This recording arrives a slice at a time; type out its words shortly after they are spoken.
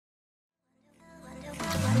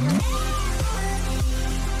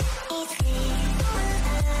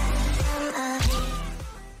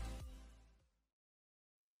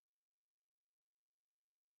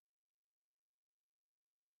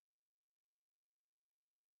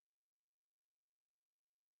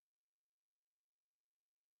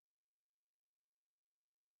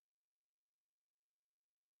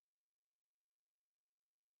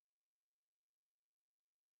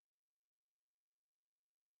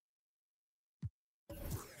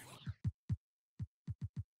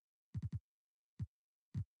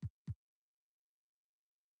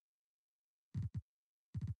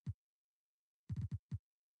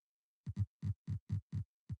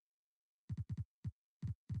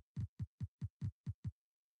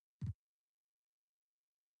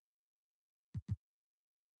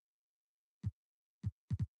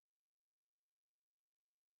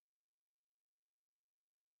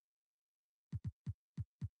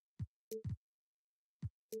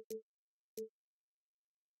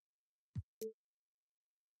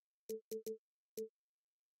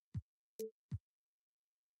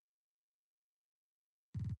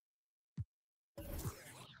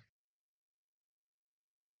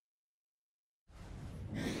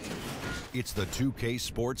It's the 2K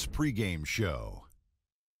Sports pregame show.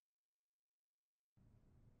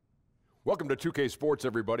 Welcome to 2K Sports,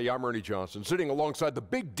 everybody. I'm Ernie Johnson, sitting alongside the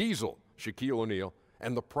big diesel, Shaquille O'Neal,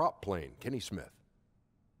 and the prop plane, Kenny Smith.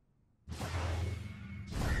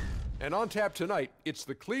 And on tap tonight, it's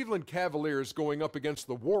the Cleveland Cavaliers going up against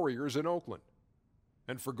the Warriors in Oakland.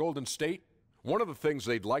 And for Golden State, one of the things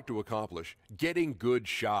they'd like to accomplish, getting good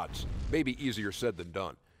shots. Maybe easier said than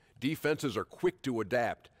done. Defenses are quick to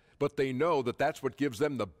adapt, but they know that that's what gives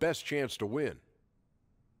them the best chance to win.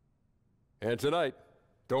 And tonight,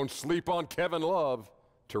 don't sleep on Kevin Love.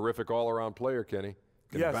 Terrific all-around player, Kenny.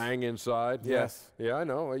 Can Yes. bang inside. Yes. Yeah, I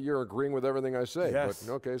know. You're agreeing with everything I say. Yes.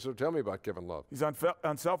 But, okay, so tell me about Kevin Love. He's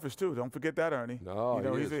unselfish, too. Don't forget that, Ernie. No,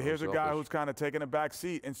 here's a guy who's kind of taking a back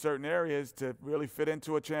seat in certain areas to really fit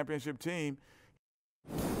into a championship team.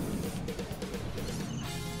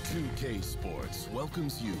 2K Sports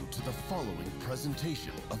welcomes you to the following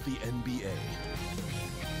presentation of the NBA.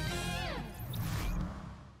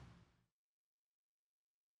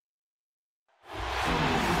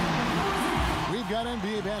 We've got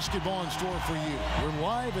NBA basketball in store for you. We're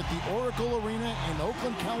live at the Oracle Arena in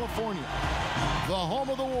Oakland, California, the home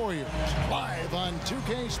of the Warriors, live on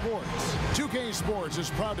 2K Sports. 2K Sports is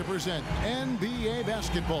proud to present NBA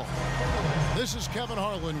basketball. This is Kevin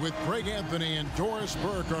Harlan with Greg Anthony and Doris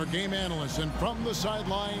Burke, our game analysts, and from the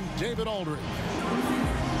sideline, David Aldridge.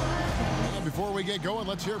 And before we get going,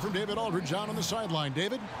 let's hear from David Aldridge down on the sideline.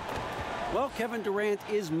 David? Well, Kevin Durant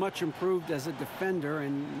is much improved as a defender,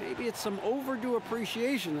 and maybe it's some overdue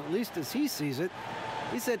appreciation, at least as he sees it.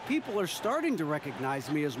 He said, people are starting to recognize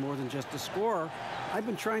me as more than just a scorer. I've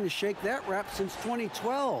been trying to shake that rap since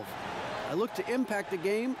 2012. I look to impact the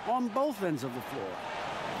game on both ends of the floor.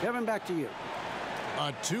 Kevin, back to you.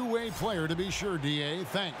 A two-way player to be sure, DA.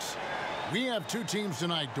 Thanks. We have two teams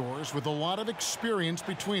tonight, Doris, with a lot of experience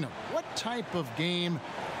between them. What type of game,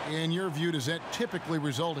 in your view, does that typically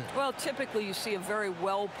result in? Well, typically you see a very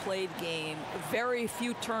well-played game, very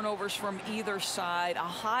few turnovers from either side, a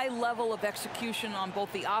high level of execution on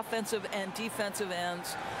both the offensive and defensive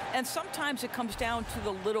ends, and sometimes it comes down to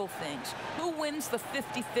the little things. Who wins the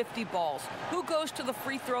 50-50 balls? Who goes to the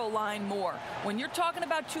free throw line more? When you're talking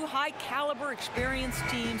about two high-caliber, experienced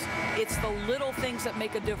teams, it's the little things that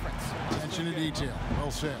make a difference. Attention to detail.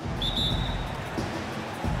 Well said.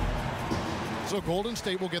 So Golden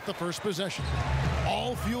State will get the first possession.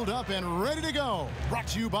 All fueled up and ready to go. Brought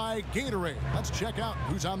to you by Gatorade. Let's check out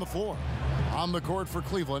who's on the floor. On the court for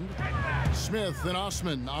Cleveland, Smith and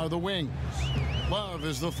Osman are the wings. Love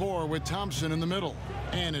is the four with Thompson in the middle.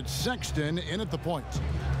 And it's Sexton in at the point.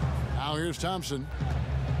 Now here's Thompson.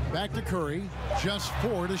 Back to Curry. Just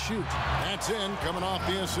 4 to shoot. That's in, coming off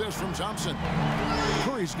the assist from Thompson.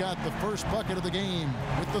 Curry's got the first bucket of the game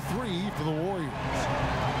with the 3 for the Warriors.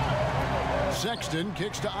 Sexton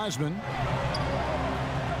kicks to Osman.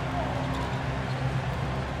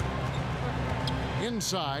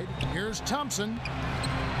 Inside, here's Thompson.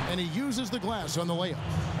 And he uses the glass on the layup.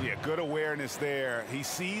 Yeah, good awareness there. He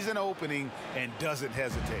sees an opening and doesn't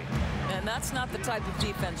hesitate. And that's not the type of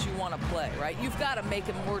defense you want to play, right? You've got to make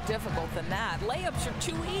it more difficult than that. Layups are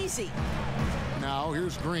too easy. Now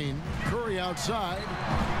here's Green. Curry outside.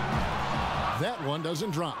 That one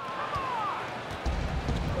doesn't drop.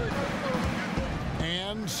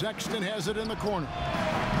 And Sexton has it in the corner.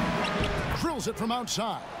 Drills it from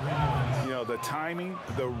outside. You know, the timing,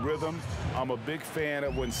 the rhythm, I'm a big fan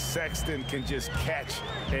of when Sexton can just catch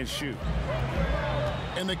and shoot.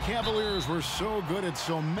 And the Cavaliers were so good at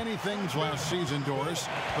so many things last season, Doris,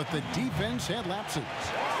 but the defense had lapses.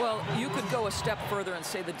 Well, you could go a step further and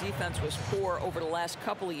say the defense was poor over the last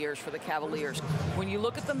couple of years for the Cavaliers. When you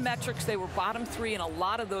look at the metrics, they were bottom 3 in a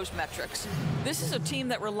lot of those metrics. This is a team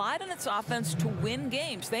that relied on its offense to win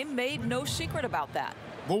games. They made no secret about that.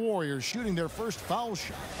 The Warriors shooting their first foul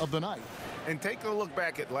shot of the night. And take a look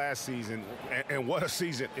back at last season, and what a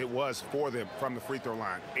season it was for them from the free throw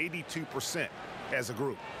line. 82% as a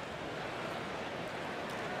group.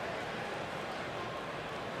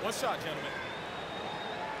 One shot, gentlemen.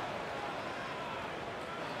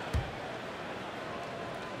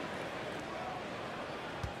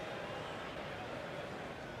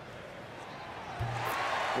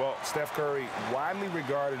 Well, Steph Curry, widely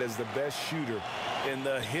regarded as the best shooter in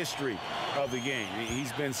the history of the game.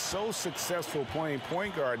 He's been so successful playing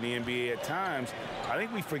point guard in the NBA at times, I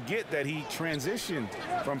think we forget that he transitioned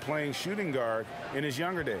from playing shooting guard in his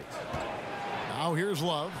younger days. Now here's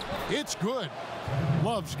Love. It's good.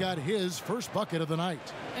 Love's got his first bucket of the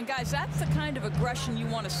night. And guys, that's the kind of aggression you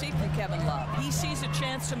want to see from Kevin Love. He sees a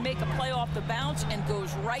chance to make a play off the bounce and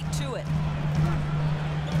goes right to it.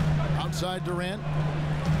 Outside Durant.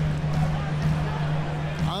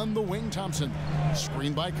 On the wing, Thompson.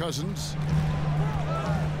 Screen by Cousins.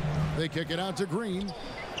 They kick it out to Green.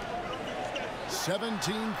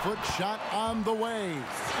 17-foot shot on the way.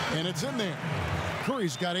 And it's in there.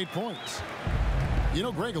 Curry's got 8 points. You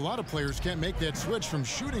know, Greg, a lot of players can't make that switch from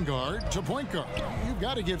shooting guard to point guard. You've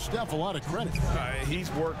got to give Steph a lot of credit. He's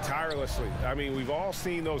worked tirelessly. I mean, we've all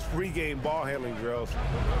seen those pregame ball handling drills.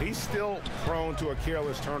 He's still prone to a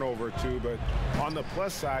careless turnover or two, but on the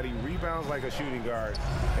plus side, he rebounds like a shooting guard.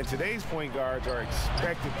 And today's point guards are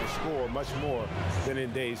expected to score much more than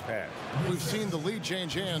in days past. We've seen the lead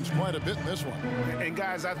change hands quite a bit in this one. And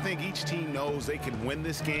guys, I think each team knows they can win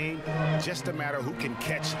this game, just a matter who can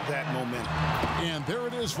catch that momentum. And there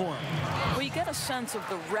it is for him. Well, you get a sense of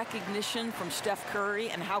the recognition from Steph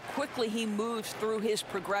Curry and how quickly he moves through his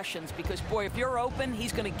progressions, because, boy, if you're open,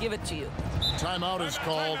 he's going to give it to you. Timeout is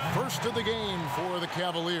called, first of the game for the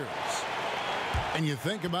Cavaliers. And you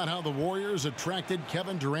think about how the Warriors attracted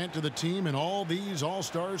Kevin Durant to the team and all these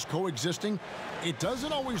all-stars coexisting. It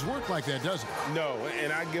doesn't always work like that, does it? No,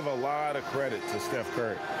 and I give a lot of credit to Steph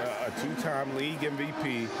Curry, a two-time league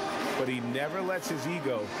MVP, but he never lets his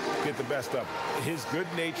ego get the best of him. His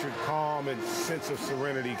good-natured calm and sense of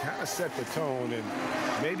serenity kind of set the tone and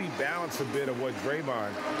maybe balance a bit of what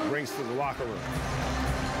Draymond brings to the locker room.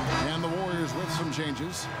 And the Warriors with some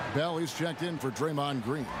changes. Bell is checked in for Draymond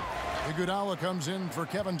Green. Iguodala comes in for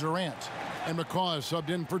Kevin Durant. And McCaw is subbed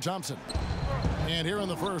in for Thompson. And here in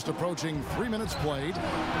the first, approaching 3 minutes played.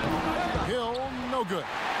 Hill, no good.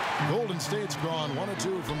 Golden State's gone 1 of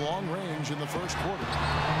 2 from long range in the first quarter.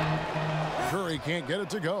 Curry can't get it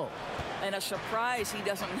to go. And a surprise he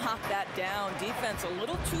doesn't knock that down. Defense a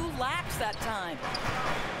little too lax that time.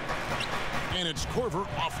 And it's Korver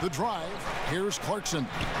off the drive. Here's Clarkson.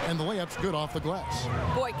 And the layup's good off the glass.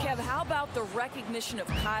 Boy, Kev, how about the recognition of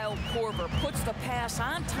Kyle Korver? Puts the pass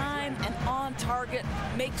on time and on target.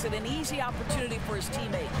 Makes it an easy opportunity for his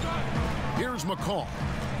teammate. Here's McCaw.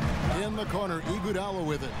 In the corner, Iguodala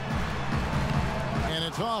with it. And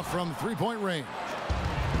it's off from three-point range.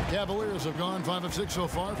 Cavaliers have gone 5 of 6 so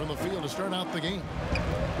far from the field to start out the game.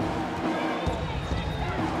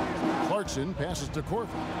 Clarkson passes to Korver.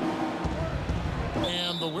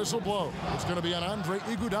 And the whistle blows. It's going to be on Andre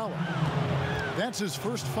Iguodala. That's his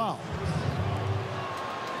first foul.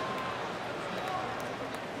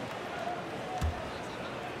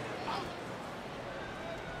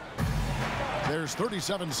 There's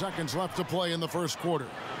 37 seconds left to play in the first quarter.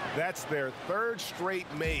 That's their third straight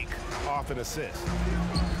make off an assist.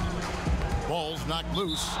 Ball's knocked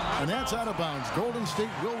loose, and that's out of bounds. Golden State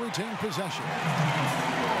will retain possession.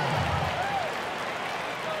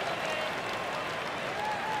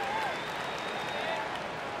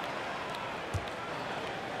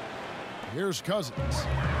 Here's Cousins.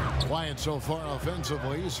 Quiet so far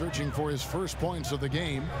offensively, searching for his first points of the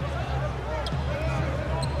game.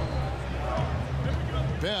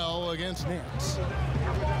 Bell against Nance.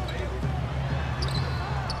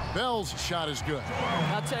 Bell's shot is good.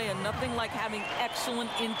 I'll tell you, nothing like having excellent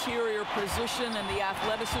interior position and the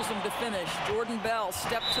athleticism to finish. Jordan Bell,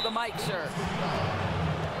 step to the mic, sir.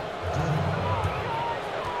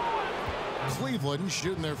 Cleveland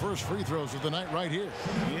shooting their first free throws of the night right here.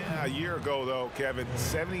 Yeah, a year ago, though, Kevin,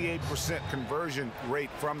 78% conversion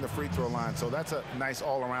rate from the free throw line. So that's a nice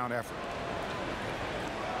all-around effort.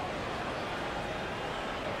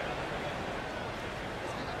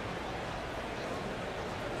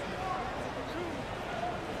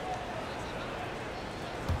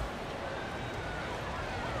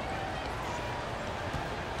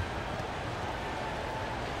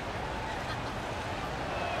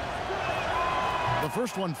 The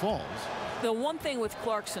first one falls. The one thing with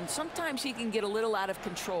Clarkson, sometimes he can get a little out of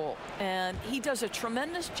control, and he does a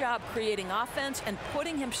tremendous job creating offense and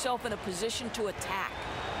putting himself in a position to attack.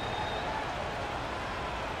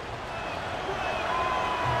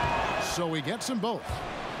 So he gets them both.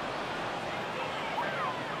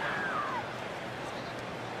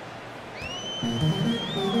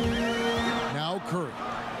 Now Curry.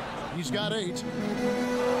 He's got 8.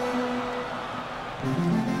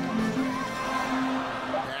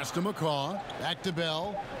 Pass to McCaw. Back to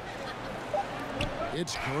Bell.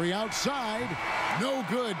 It's Curry outside. No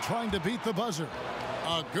good, trying to beat the buzzer.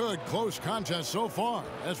 A good close contest so far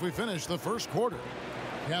as we finish the first quarter.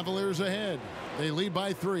 Cavaliers ahead. They lead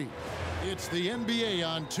by 3. It's the NBA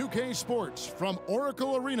on 2K Sports from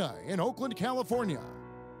Oracle Arena in Oakland, California.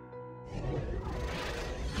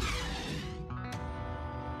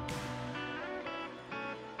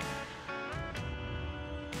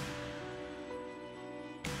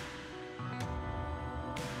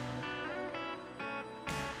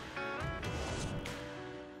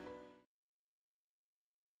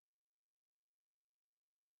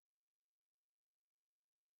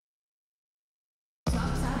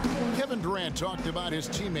 Kevin Durant talked about his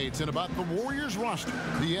teammates and about the Warriors roster,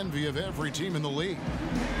 the envy of every team in the league.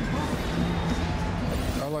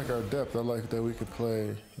 I like our depth. I like that we could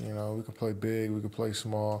play, we could play big, we could play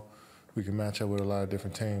small, we can match up with a lot of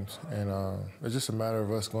different teams. And it's just a matter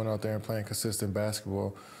of us going out there and playing consistent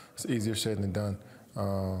basketball. It's easier said than done.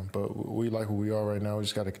 But we like who we are right now. We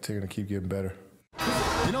just got to continue to keep getting better.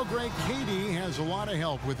 You know, Greg, KD has a lot of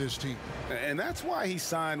help with this team. And that's why he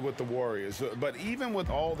signed with the Warriors. But even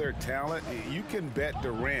with all their talent, you can bet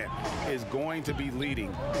Durant is going to be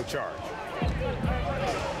leading the charge.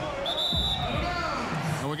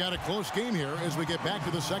 And we got a close game here as we get back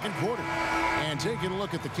to the second quarter. And taking a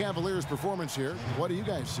look at the Cavaliers' performance here, what do you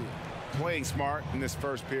guys see? Playing smart in this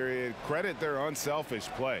first period. Credit their unselfish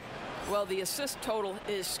play. Well, the assist total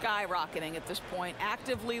is skyrocketing at this point,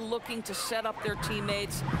 actively looking to set up their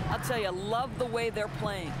teammates. I'll tell you, love the way they're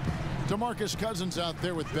playing. DeMarcus Cousins out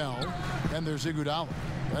there with Bell, and there's Iguodala,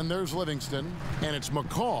 and there's Livingston, and it's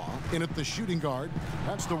McCaw in at the shooting guard.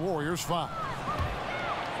 That's the Warriors' foul.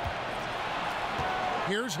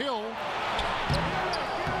 Here's Hill.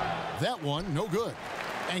 That one, no good.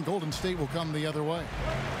 And Golden State will come the other way.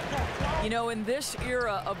 You know, in this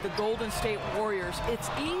era of the Golden State Warriors, it's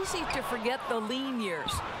easy to forget the lean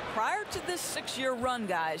years. Prior to this 6-year run,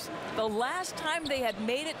 guys, the last time they had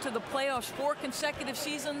made it to the playoffs 4 consecutive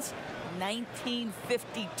seasons,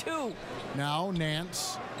 1952. Now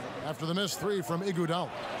Nance after the missed 3 from Iguodala.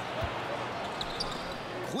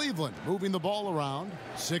 Cleveland moving the ball around.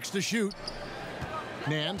 6 to shoot.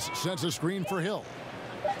 Nance sets a screen for Hill.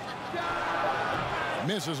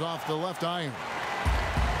 Misses off the left iron.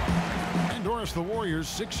 Doris, the Warriors'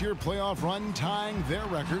 6-year playoff run, tying their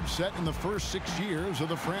record set in the first 6 years of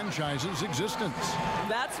the franchise's existence.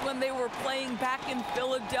 That's when they were playing back in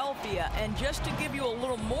Philadelphia. And just to give you a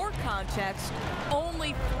little more context,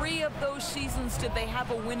 only 3 of those seasons did they have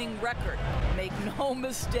a winning record. Make no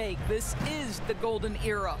mistake, this is the golden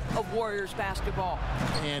era of Warriors basketball.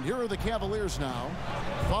 And here are the Cavaliers now,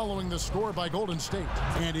 following the score by Golden State.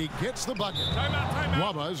 And he gets the bucket. Timeout.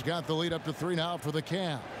 Waba's got the lead up to 3 now for the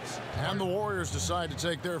Cavs. And the Warriors decide to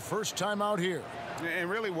take their first time out here. And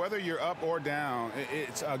really, whether you're up or down,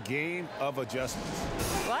 it's a game of adjustments.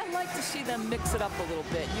 Well, I'd like to see them mix it up a little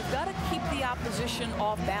bit. You've got to keep the opposition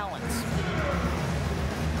off balance.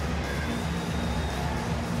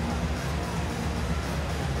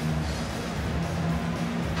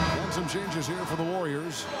 Some changes here for the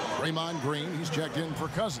Warriors. Draymond Green, he's checked in for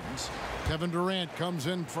Cousins. Kevin Durant comes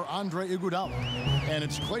in for Andre Iguodala. And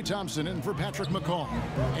it's Klay Thompson in for Patrick McCaw.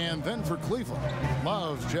 And then for Cleveland,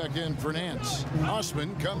 Love's checked in for Nance.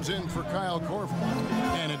 Osman comes in for Kyle Korver.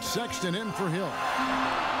 And it's Sexton in for Hill.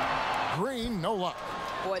 Green, no luck.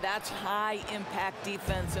 Boy, that's high-impact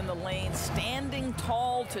defense in the lane, standing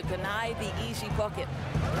tall to deny the easy bucket.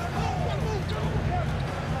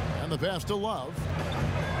 And the pass to Love.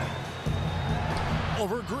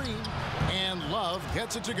 Over Green, and Love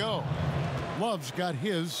gets it to go. Love's got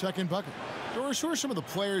his second bucket. Doris, who are some of the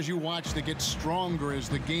players you watch that get stronger as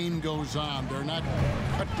the game goes on? They're not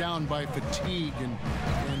cut down by fatigue and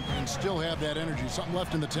still have that energy, something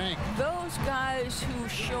left in the tank. Those guys who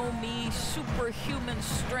show me superhuman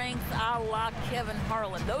strength a la Kevin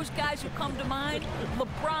Harlan. Those guys who come to mind,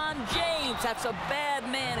 LeBron James, that's a bad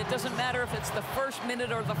man. It doesn't matter if it's the first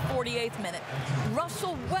minute or the 48th minute.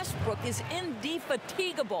 Russell Westbrook is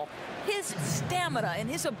indefatigable. His stamina and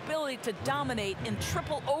his ability to dominate in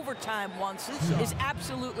triple overtime once is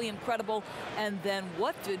absolutely incredible. And then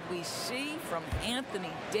what did we see from Anthony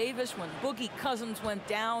Davis when Boogie Cousins went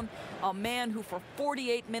down? A man who for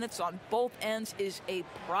 48 minutes on both ends is a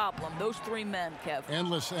problem. Those 3 men, Kev.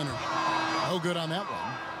 Endless energy. No good on that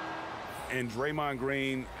one. And Draymond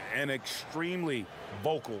Green, an extremely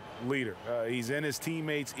vocal leader. He's in his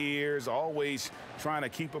teammates' ears, always trying to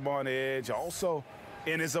keep them on edge. Also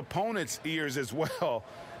in his opponent's ears as well.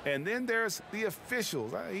 And then there's the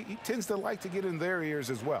officials. He tends to like to get in their ears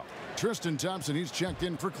as well. Tristan Thompson, he's checked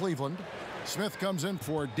in for Cleveland. Smith comes in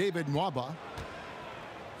for David Nwaba.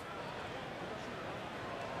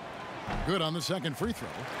 Good on the second free throw.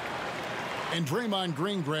 And Draymond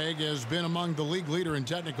Green, Greg, has been among the league leader in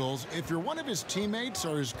technicals. If you're one of his teammates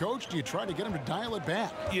or his coach, do you try to get him to dial it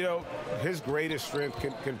back? You know, his greatest strength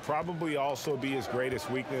can probably also be his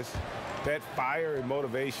greatest weakness. That fire and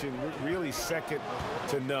motivation, really second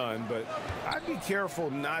to none. But I'd be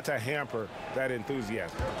careful not to hamper that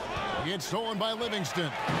enthusiasm. It's stolen by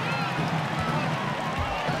Livingston.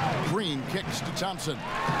 Green kicks to Thompson.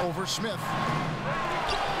 Over Smith.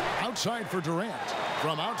 Outside for Durant.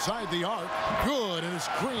 From outside the arc, good, and it's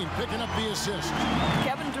Green picking up the assist.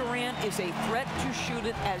 Kevin Durant is a threat to shoot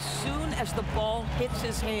it as soon as the ball hits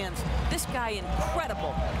his hands. This guy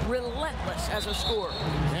incredible, relentless as a scorer.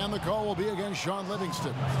 And the call will be against Sean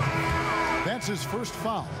Livingston. That's his first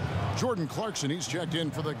foul. Jordan Clarkson, he's checked in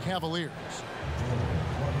for the Cavaliers.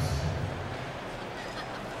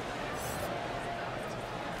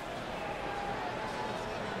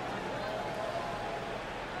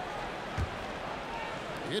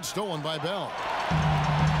 It's stolen by Bell.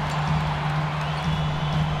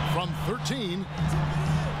 From 13,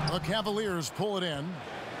 the Cavaliers pull it in.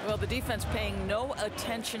 Well, the defense paying no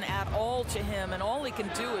attention at all to him, and all he can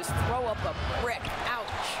do is throw up a brick.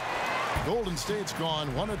 Ouch. Golden State's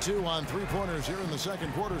gone 1 of 2 on three-pointers here in the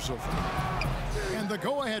second quarter so far. And the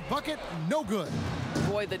go-ahead bucket, no good.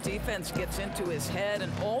 Boy, the defense gets into his head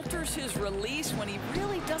and alters his release when he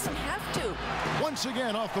really doesn't have to. Once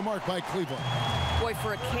again off the mark by Cleveland. Boy,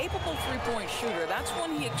 for a capable three-point shooter, that's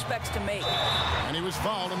one he expects to make. And he was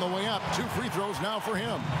fouled on the way up. 2 free throws now for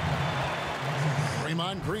him.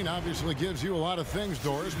 Draymond Green obviously gives you a lot of things,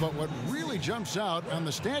 Doris, but what really jumps out on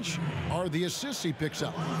the stat sheet are the assists he picks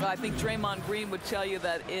up. Well, I think Draymond Green would tell you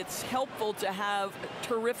that it's helpful to have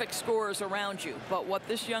terrific scorers around you, but what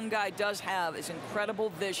this young guy does have is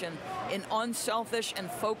incredible vision, an unselfish and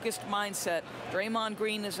focused mindset. Draymond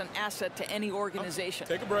Green is an asset to any organization.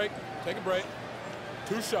 Take a break. Take a break.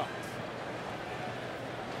 2 shots.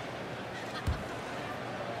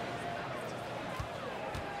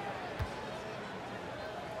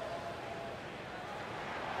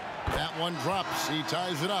 That one drops. He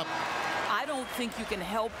ties it up. I don't think you can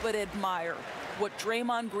help but admire what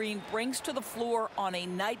Draymond Green brings to the floor on a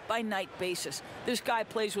night-by-night basis. This guy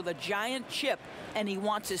plays with a giant chip, and he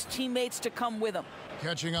wants his teammates to come with him.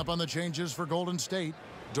 Catching up on the changes for Golden State,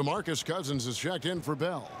 DeMarcus Cousins is checked in for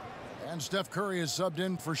Bell. And Steph Curry is subbed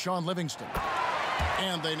in for Sean Livingston.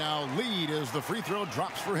 And they now lead as the free throw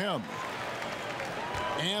drops for him.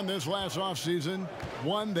 And this last offseason,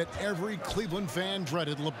 one that every Cleveland fan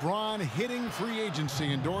dreaded, LeBron hitting free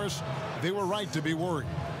agency. And Doris, they were right to be worried.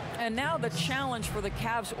 And now the challenge for the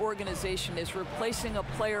Cavs organization is replacing a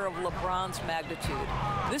player of LeBron's magnitude.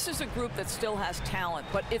 This is a group that still has talent,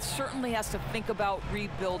 but it certainly has to think about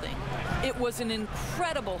rebuilding. It was an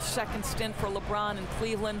incredible second stint for LeBron in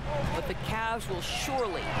Cleveland, but the Cavs will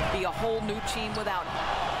surely be a whole new team without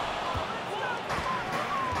him.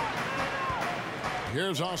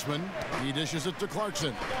 Here's Osman. He dishes it to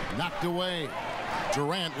Clarkson. Knocked away.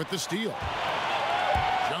 Durant with the steal.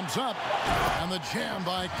 Jumps up. And the jam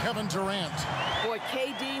by Kevin Durant. Boy,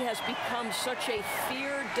 KD has become such a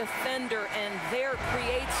feared defender, and there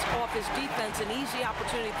creates off his defense an easy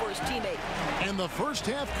opportunity for his teammate. And the first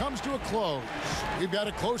half comes to a close. We've got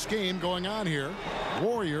a close game going on here.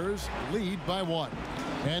 Warriors lead by 1.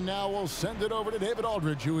 And now we'll send it over to David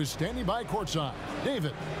Aldridge, who is standing by courtside.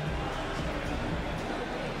 David.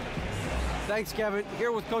 Thanks, Kevin.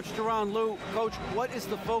 Here with Coach Duran. Lou, Coach, what is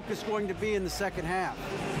the focus going to be in the second half?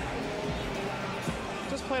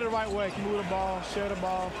 Just play the right way. Move the ball, share the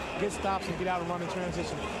ball, get stops, and get out and run in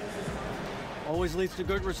transition. Always leads to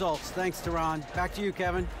good results. Thanks, Duran. Back to you,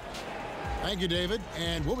 Kevin. Thank you, David.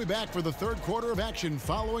 And we'll be back for the third quarter of action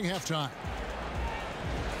following halftime.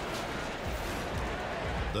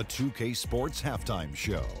 The 2K Sports Halftime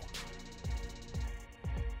Show.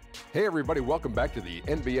 Hey everybody, welcome back to the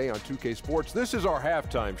NBA on 2K Sports. This is our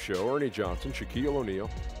halftime show. Ernie Johnson, Shaquille O'Neal,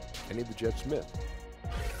 Kenny the Jet Smith.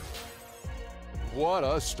 What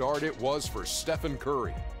a start it was for Stephen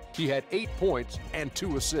Curry. He had 8 points and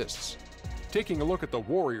 2 assists. Taking a look at the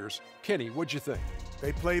Warriors, Kenny, what'd you think?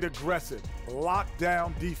 They played aggressive,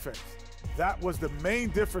 lockdown defense. That was the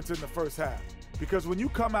main difference in the first half. Because when you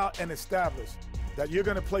come out and establish that you're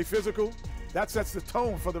going to play physical, that sets the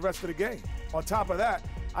tone for the rest of the game. On top of that,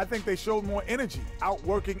 I think they showed more energy,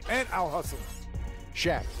 outworking and out-hustling.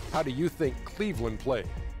 Shaq, how do you think Cleveland played?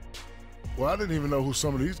 Well, I didn't even know who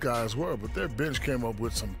some of these guys were, but their bench came up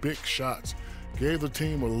with some big shots, gave the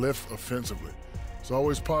team a lift offensively. It's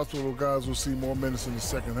always possible guys will see more minutes in the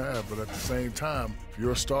second half, but at the same time, if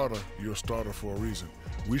you're a starter for a reason.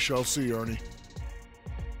 We shall see, Ernie.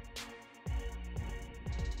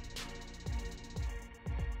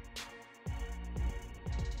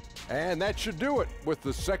 And that should do it. With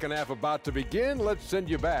the second half about to begin, let's send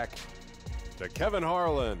you back to Kevin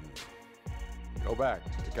Harlan. Go back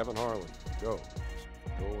to Kevin Harlan. Go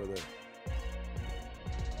over there.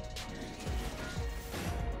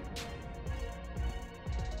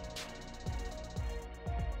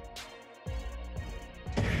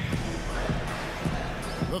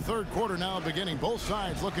 The third quarter now beginning. Both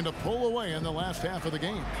sides looking to pull away in the last half of the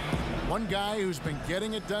game. One guy who's been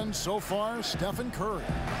getting it done so far, Stephen Curry.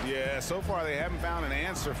 Yeah, so far they haven't found an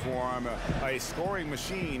answer for him. A scoring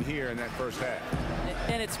machine here in that first half.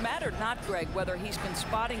 And it's mattered not, Greg, whether he's been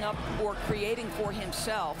spotting up or creating for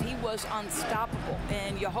himself. He was unstoppable,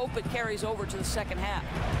 and you hope it carries over to the second half.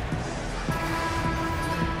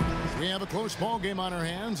 We have a close ball game on our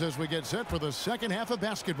hands as we get set for the second half of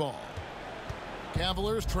basketball.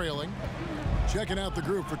 Cavaliers trailing. Checking out the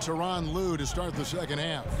group for Tyronn Lue to start the second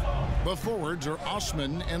half. The forwards are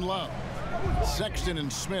Osman and Love. Sexton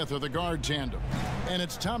and Smith are the guard tandem. And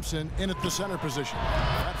it's Thompson in at the center position.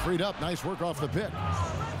 That freed up. Nice work off the pick.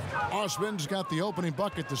 Osman's got the opening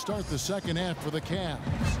bucket to start the second half for the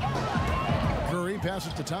Cavs. Curry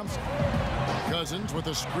passes to Thompson. Cousins with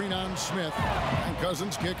a screen on Smith. And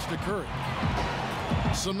Cousins kicks to Curry.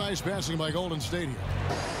 Some nice passing by Golden State here.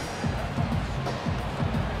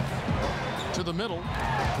 To the middle,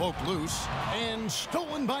 poked loose, and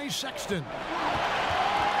stolen by Sexton.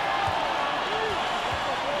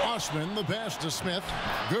 Osman, the pass to Smith.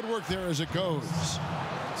 Good work there as it goes.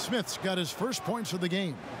 Smith's got his first points of the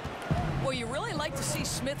game. Well, you really like to see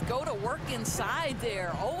Smith go to work inside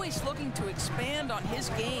there, always looking to expand on his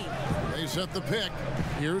game. They set the pick.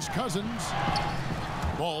 Here's Cousins.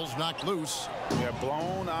 Ball's knocked loose. Yeah,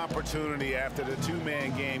 blown opportunity after the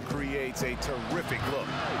two-man game creates a terrific look.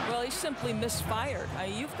 Well, he simply misfired.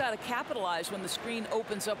 You've got to capitalize when the screen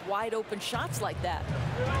opens up wide open shots like that.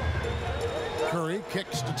 Curry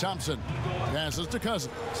kicks to Thompson. Passes to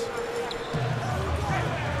Cousins.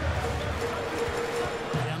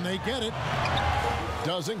 And they get it.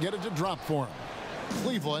 Doesn't get it to drop for him.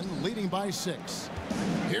 Cleveland leading by 6.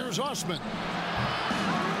 Here's Osman.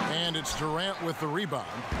 And it's Durant with the rebound.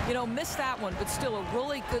 You know, missed that one, but still a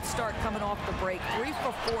really good start coming off the break. 3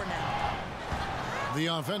 for 4 now. The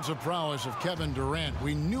offensive prowess of Kevin Durant.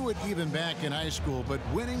 We knew it even back in high school, but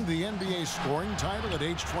winning the NBA scoring title at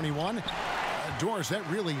age 21, Doris, that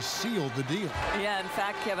really sealed the deal. Yeah, in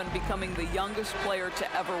fact, Kevin, becoming the youngest player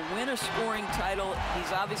to ever win a scoring title.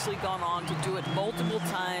 He's obviously gone on to do it multiple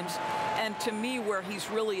times. And to me, where he's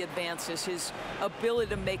really advanced is his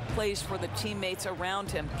ability to make plays for the teammates around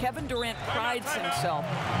him. Kevin Durant prides himself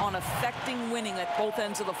on affecting winning at both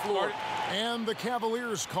ends of the floor. And the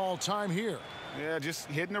Cavaliers call time here. Yeah, just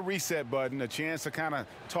hitting the reset button, a chance to kind of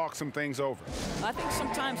talk some things over. I think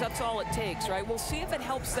sometimes that's all it takes, right? We'll see if it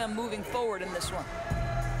helps them moving forward in this one.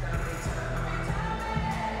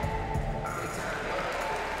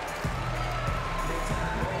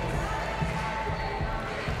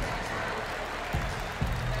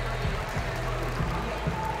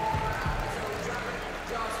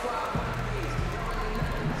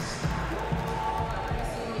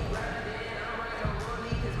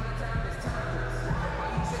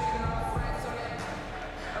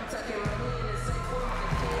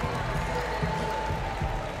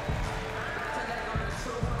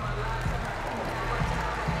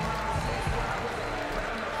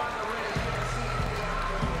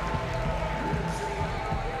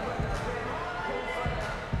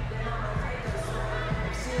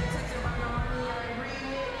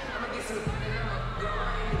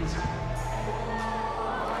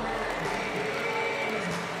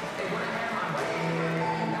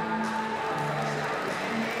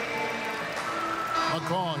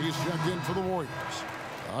 He's checked in for the Warriors.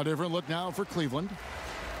 A different look now for Cleveland.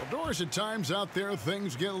 Well, Doris, at times out there,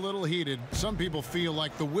 things get a little heated. Some people feel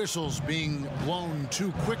like the whistle's being blown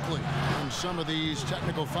too quickly on some of these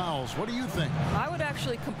technical fouls. What do you think? I would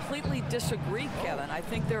actually completely disagree, Kevin. I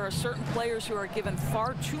think there are certain players who are given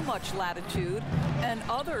far too much latitude and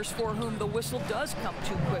others for whom the whistle does come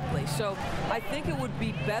too quickly. So I think it would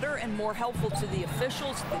be better and more helpful to the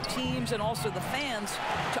officials, the teams, and also the fans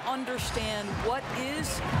to understand what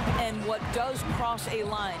is and what does cross a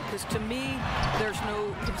line. Because to me, there's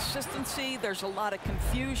no consistency, there's a lot of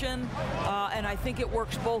confusion, and I think it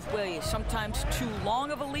works both ways. Sometimes too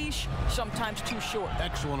long of a leash, sometimes too short.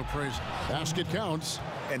 Excellent appraisal. Basket counts.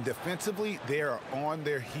 And defensively, they are on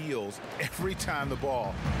their heels every time the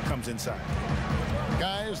ball comes inside.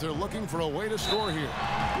 Guys, they're looking for a way to score here.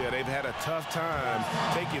 Yeah, they've had a tough time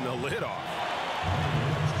taking the lid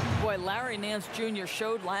off. Boy, Larry Nance Jr.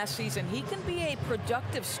 showed last season he can be a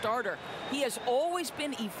productive starter. He has always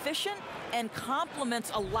been efficient and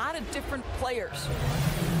complements a lot of different players.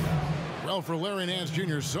 Well, for Larry Nance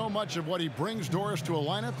Jr., so much of what he brings, Doris, to a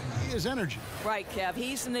lineup is energy. Right, Kev.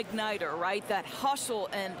 He's an igniter, right? That hustle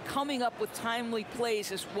and coming up with timely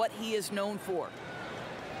plays is what he is known for.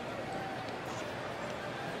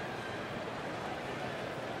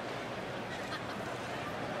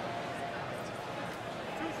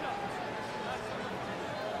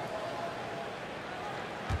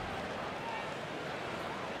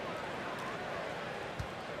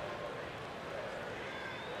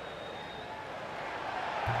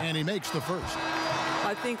 And he makes the first.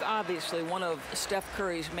 I think obviously one of Steph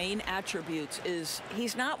Curry's main attributes is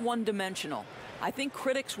he's not one-dimensional. I think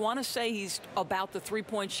critics want to say he's about the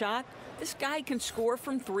three-point shot. This guy can score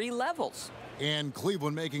from 3 levels. And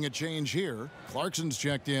Cleveland making a change here. Clarkson's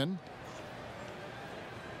checked in.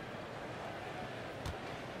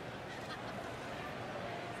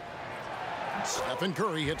 Stephen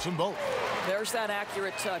Curry hits them both. There's that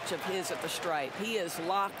accurate touch of his at the stripe. He is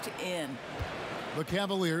locked in. The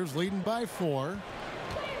Cavaliers leading by 4.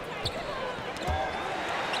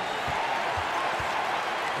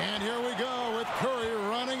 And here we go with Curry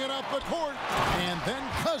running it up the court. And then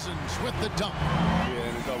Cousins with the dunk. Yeah,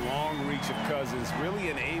 and the long reach of Cousins really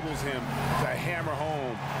enables him to hammer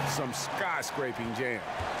home some skyscraping jam.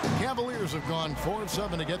 Cavaliers have gone 4 of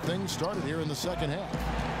 7 to get things started here in the second half.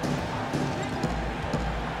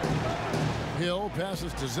 Hill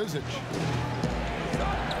passes to Zizic.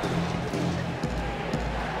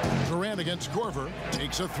 Durant against Korver,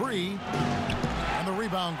 takes a 3, and the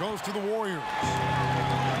rebound goes to the Warriors.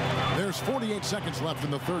 There's 48 seconds left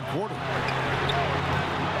in the third quarter.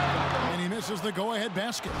 And he misses the go-ahead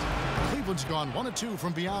basket. Cleveland's gone 1 of 2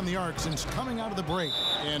 from beyond the arc since coming out of the break.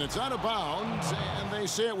 And it's out of bounds, and they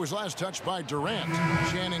say it was last touched by Durant.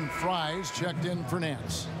 Channing Frye's checked in for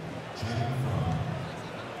Nance.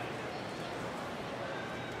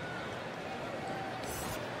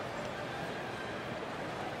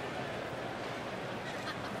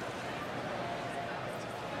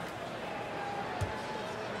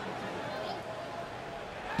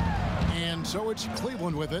 And so it's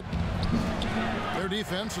Cleveland with it. Their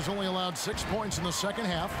defense has only allowed 6 points in the second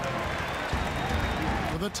half.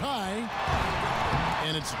 With a tie.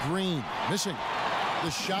 And it's Green missing. The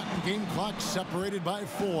shot and game clock separated by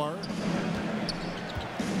 4.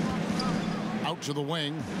 Out to the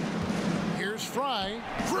wing. Here's Frye.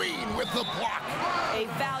 Green with the block. A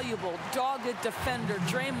valuable, dogged defender.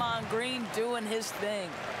 Draymond Green doing his thing.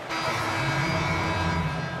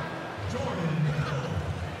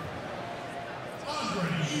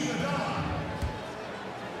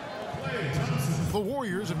 The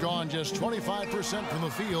Warriors have gone just 25% from the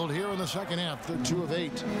field here in the second half. They're 2 of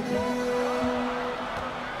 8.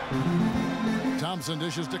 Thompson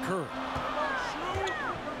dishes to Curry.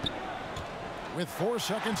 With 4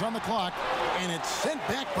 seconds on the clock, and it's sent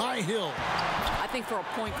back by Hill. I think for a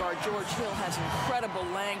point guard, George Hill has incredible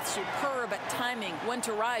length, superb at timing, when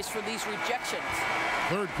to rise for these rejections.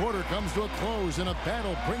 Third quarter comes to a close, and a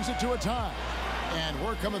battle brings it to a tie. And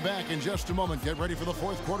we're coming back in just a moment. Get ready for the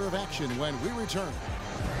fourth quarter of action when we return.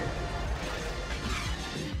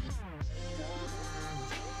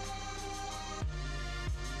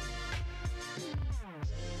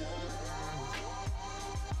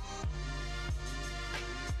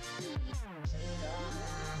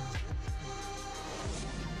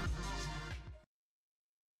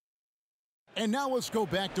 And now let's go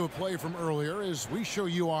back to a play from earlier as we show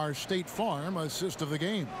you our State Farm assist of the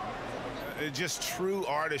game. Just true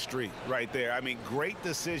artistry right there. I mean, great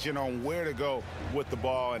decision on where to go with the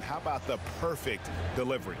ball, and how about the perfect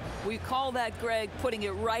delivery? We call that, Greg, putting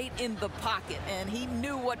it right in the pocket, and he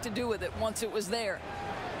knew what to do with it once it was there.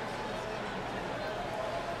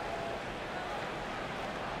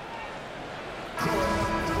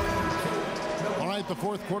 All right, the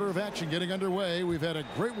fourth quarter of action getting underway. We've had a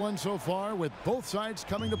great one so far with both sides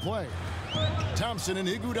coming to play. Thompson and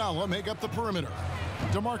Iguodala make up the perimeter.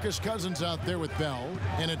 DeMarcus Cousins out there with Bell,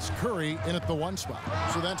 and it's Curry in at the 1 spot.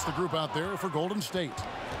 So that's the group out there for Golden State.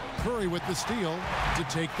 Curry with the steal to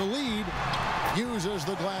take the lead. Uses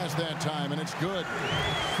the glass that time, and it's good.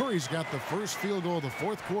 Curry's got the first field goal of the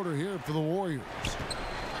fourth quarter here for the Warriors.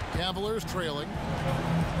 Cavaliers trailing.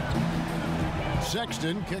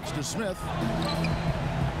 Sexton kicks to Smith.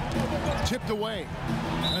 Tipped away.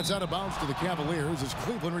 That's out of bounds to the Cavaliers as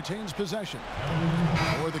Cleveland retains possession.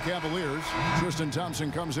 For the Cavaliers, Tristan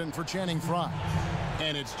Thompson comes in for Channing Frye.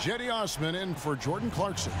 And it's Jetty Osman in for Jordan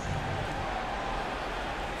Clarkson.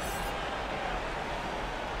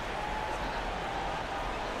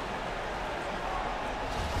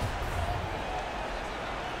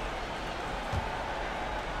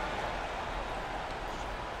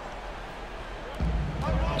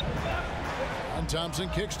 Thompson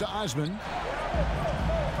kicks to Osman.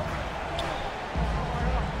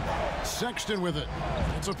 Sexton with it.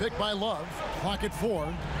 It's a pick by Love. Clock at 4.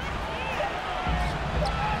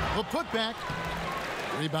 The putback.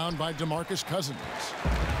 Rebound by DeMarcus Cousins.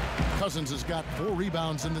 Cousins has got 4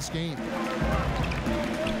 rebounds in this game.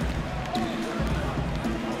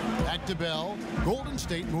 Back to Bell. Golden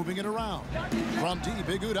State moving it around. From deep,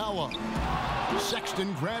 Iguodala.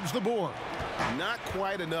 Sexton grabs the board. Not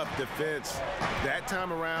quite enough defense. That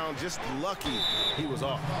time around, just lucky he was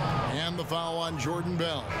off. And the foul on Jordan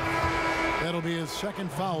Bell. That'll be his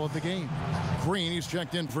second foul of the game. Green, he's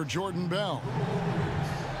checked in for Jordan Bell.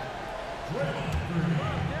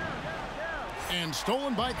 And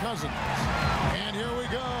stolen by Cousins. And here we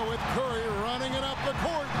go with Curry running it up the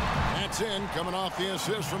court. That's in, coming off the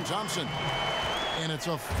assist from Thompson. And it's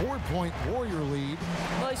a 4-point Warrior lead.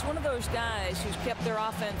 Well, he's one of those guys who's kept their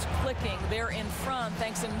offense clicking. They're in front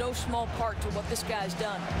thanks in no small part to what this guy's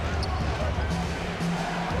done.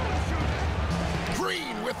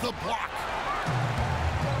 Green with the block.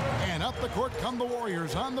 And up the court come the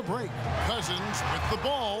Warriors on the break. Cousins with the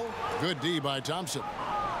ball. Good D by Thompson.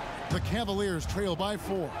 The Cavaliers trail by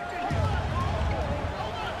 4.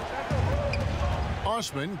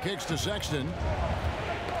 Osman kicks to Sexton.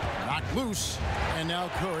 Knocked loose. And now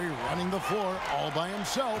Curry running the floor all by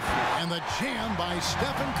himself. And the jam by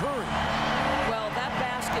Stephen Curry. Well, that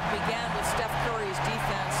basket began with Steph Curry's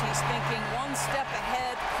defense. He's thinking one step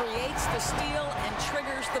ahead, creates the steal, and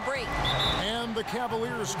triggers the break. And the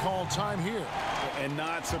Cavaliers call time here. And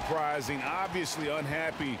not surprising, obviously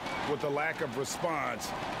unhappy with the lack of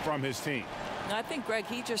response from his team. I think, Greg,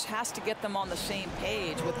 he just has to get them on the same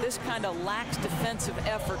page. With this kind of lax defensive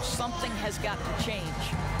effort, something has got to change.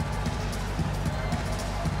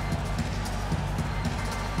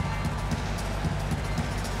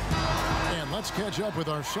 And let's catch up with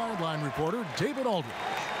our sideline reporter, David Aldridge.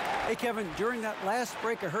 Hey, Kevin, during that last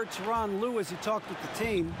break, I heard Tyronn Lue as he talked with the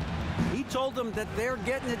team. He told them that they're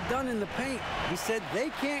getting it done in the paint. He said, they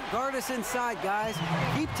can't guard us inside, guys.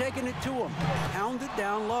 Keep taking it to them. Pound it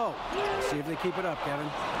down low. See if they keep it up, Kevin.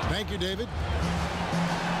 Thank you, David.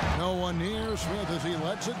 No one near Smith as he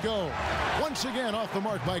lets it go. Once again off the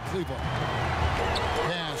mark by Cleveland.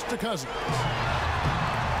 Pass to Cousins.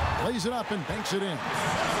 Lays it up and banks it in.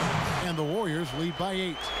 And the Warriors lead by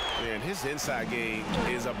 8. And his inside game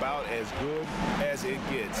is about as good as it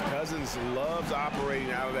gets. Cousins loves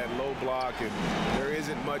operating out of that low block, and there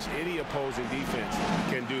isn't much any opposing defense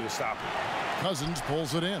can do to stop him. Cousins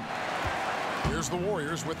pulls it in. Here's the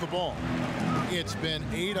Warriors with the ball. It's been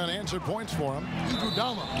 8 unanswered points for him.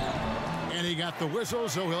 Iguodala. And he got the whistle,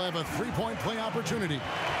 so he'll have a 3-point play opportunity.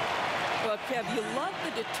 Well, Kev, you love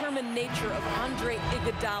the determined nature of Andre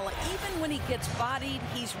Iguodala. Even when he gets bodied,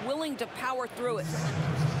 he's willing to power through it.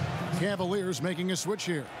 Cavaliers making a switch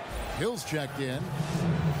here. Hill's checked in.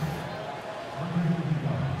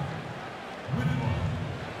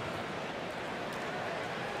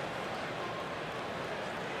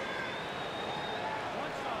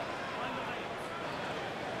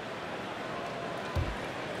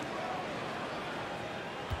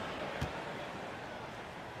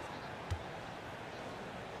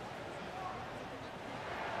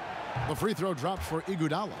 The free throw drops for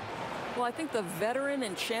Iguodala. Well, I think the veteran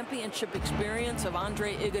and championship experience of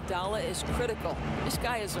Andre Iguodala is critical. This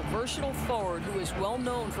guy is a versatile forward who is well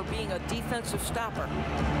known for being a defensive stopper.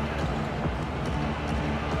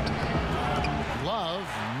 Love,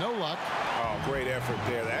 no luck. Oh, great effort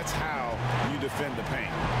there. That's how you defend the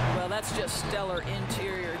paint. Well, that's just stellar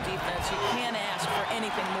interior defense. You can't ask for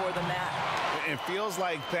anything more than that. It feels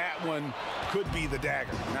like that one could be the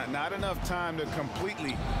dagger. Not enough time to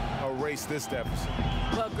completely erase this deficit.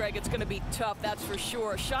 Well, Greg, it's going to be tough, that's for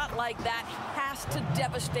sure. A shot like that has to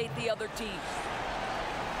devastate the other team.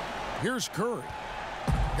 Here's Curry.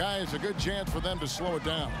 Guys, a good chance for them to slow it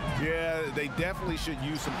down. Yeah, they definitely should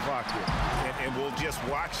use some clock here. And we'll just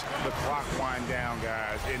watch the clock wind down,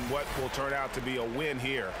 guys, in what will turn out to be a win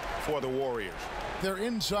here for the Warriors. Their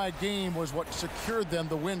inside game was what secured them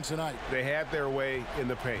the win tonight. They had their way in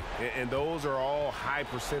the paint, and those are all high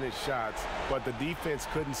percentage shots, but the defense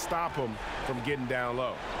couldn't stop them from getting down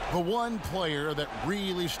low. The one player that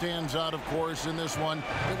really stands out, of course, in this one,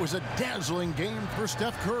 it was a dazzling game for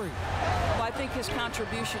Steph Curry. Well, I think his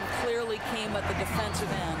contribution clearly came at the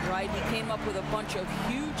defensive end, right? He came up with a bunch of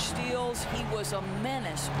huge steals. He was a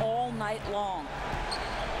menace all night long.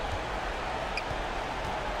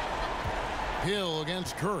 Hill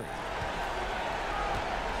against Curry.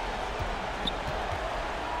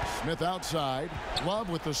 Smith outside. Love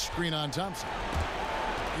with the screen on Thompson.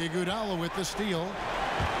 Iguodala with the steal.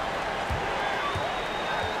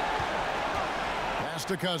 Pass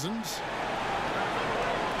to Cousins.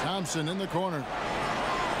 Thompson in the corner.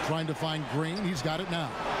 Trying to find Green. He's got it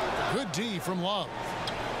now. Good D from Love.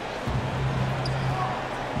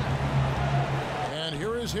 And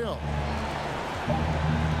here is Hill.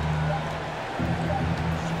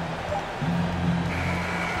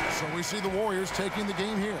 So we see the Warriors taking the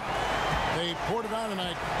game here. They poured it on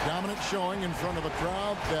tonight. Dominant showing in front of a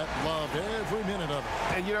crowd that loved every minute of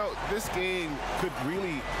it. And, you know, this game could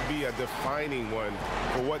really be a defining one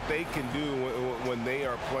for what they can do when they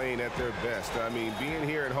are playing at their best. I mean, being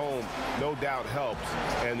here at home no doubt helps,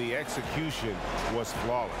 and the execution was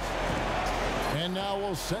flawless. And now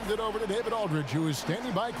we'll send it over to David Aldridge, who is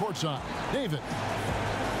standing by courtside. David.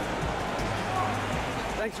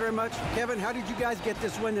 Thanks very much. Kevin, how did you guys get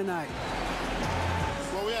this win tonight?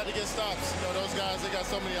 Well, we had to get stops. You know, those guys, they got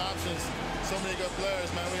so many options, so many good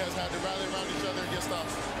players, man. We just had to rally around each other and get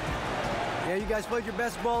stops. Yeah, you guys played your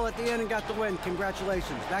best ball at the end and got the win.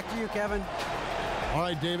 Congratulations. Back to you, Kevin. All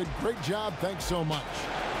right, David, great job. Thanks so much.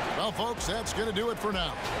 Well, folks, that's going to do it for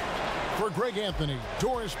now. For Greg Anthony,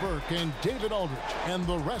 Doris Burke, and David Aldridge, and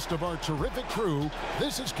the rest of our terrific crew,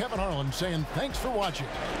 this is Kevin Harlan saying thanks for watching.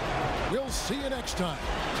 We'll see you next time.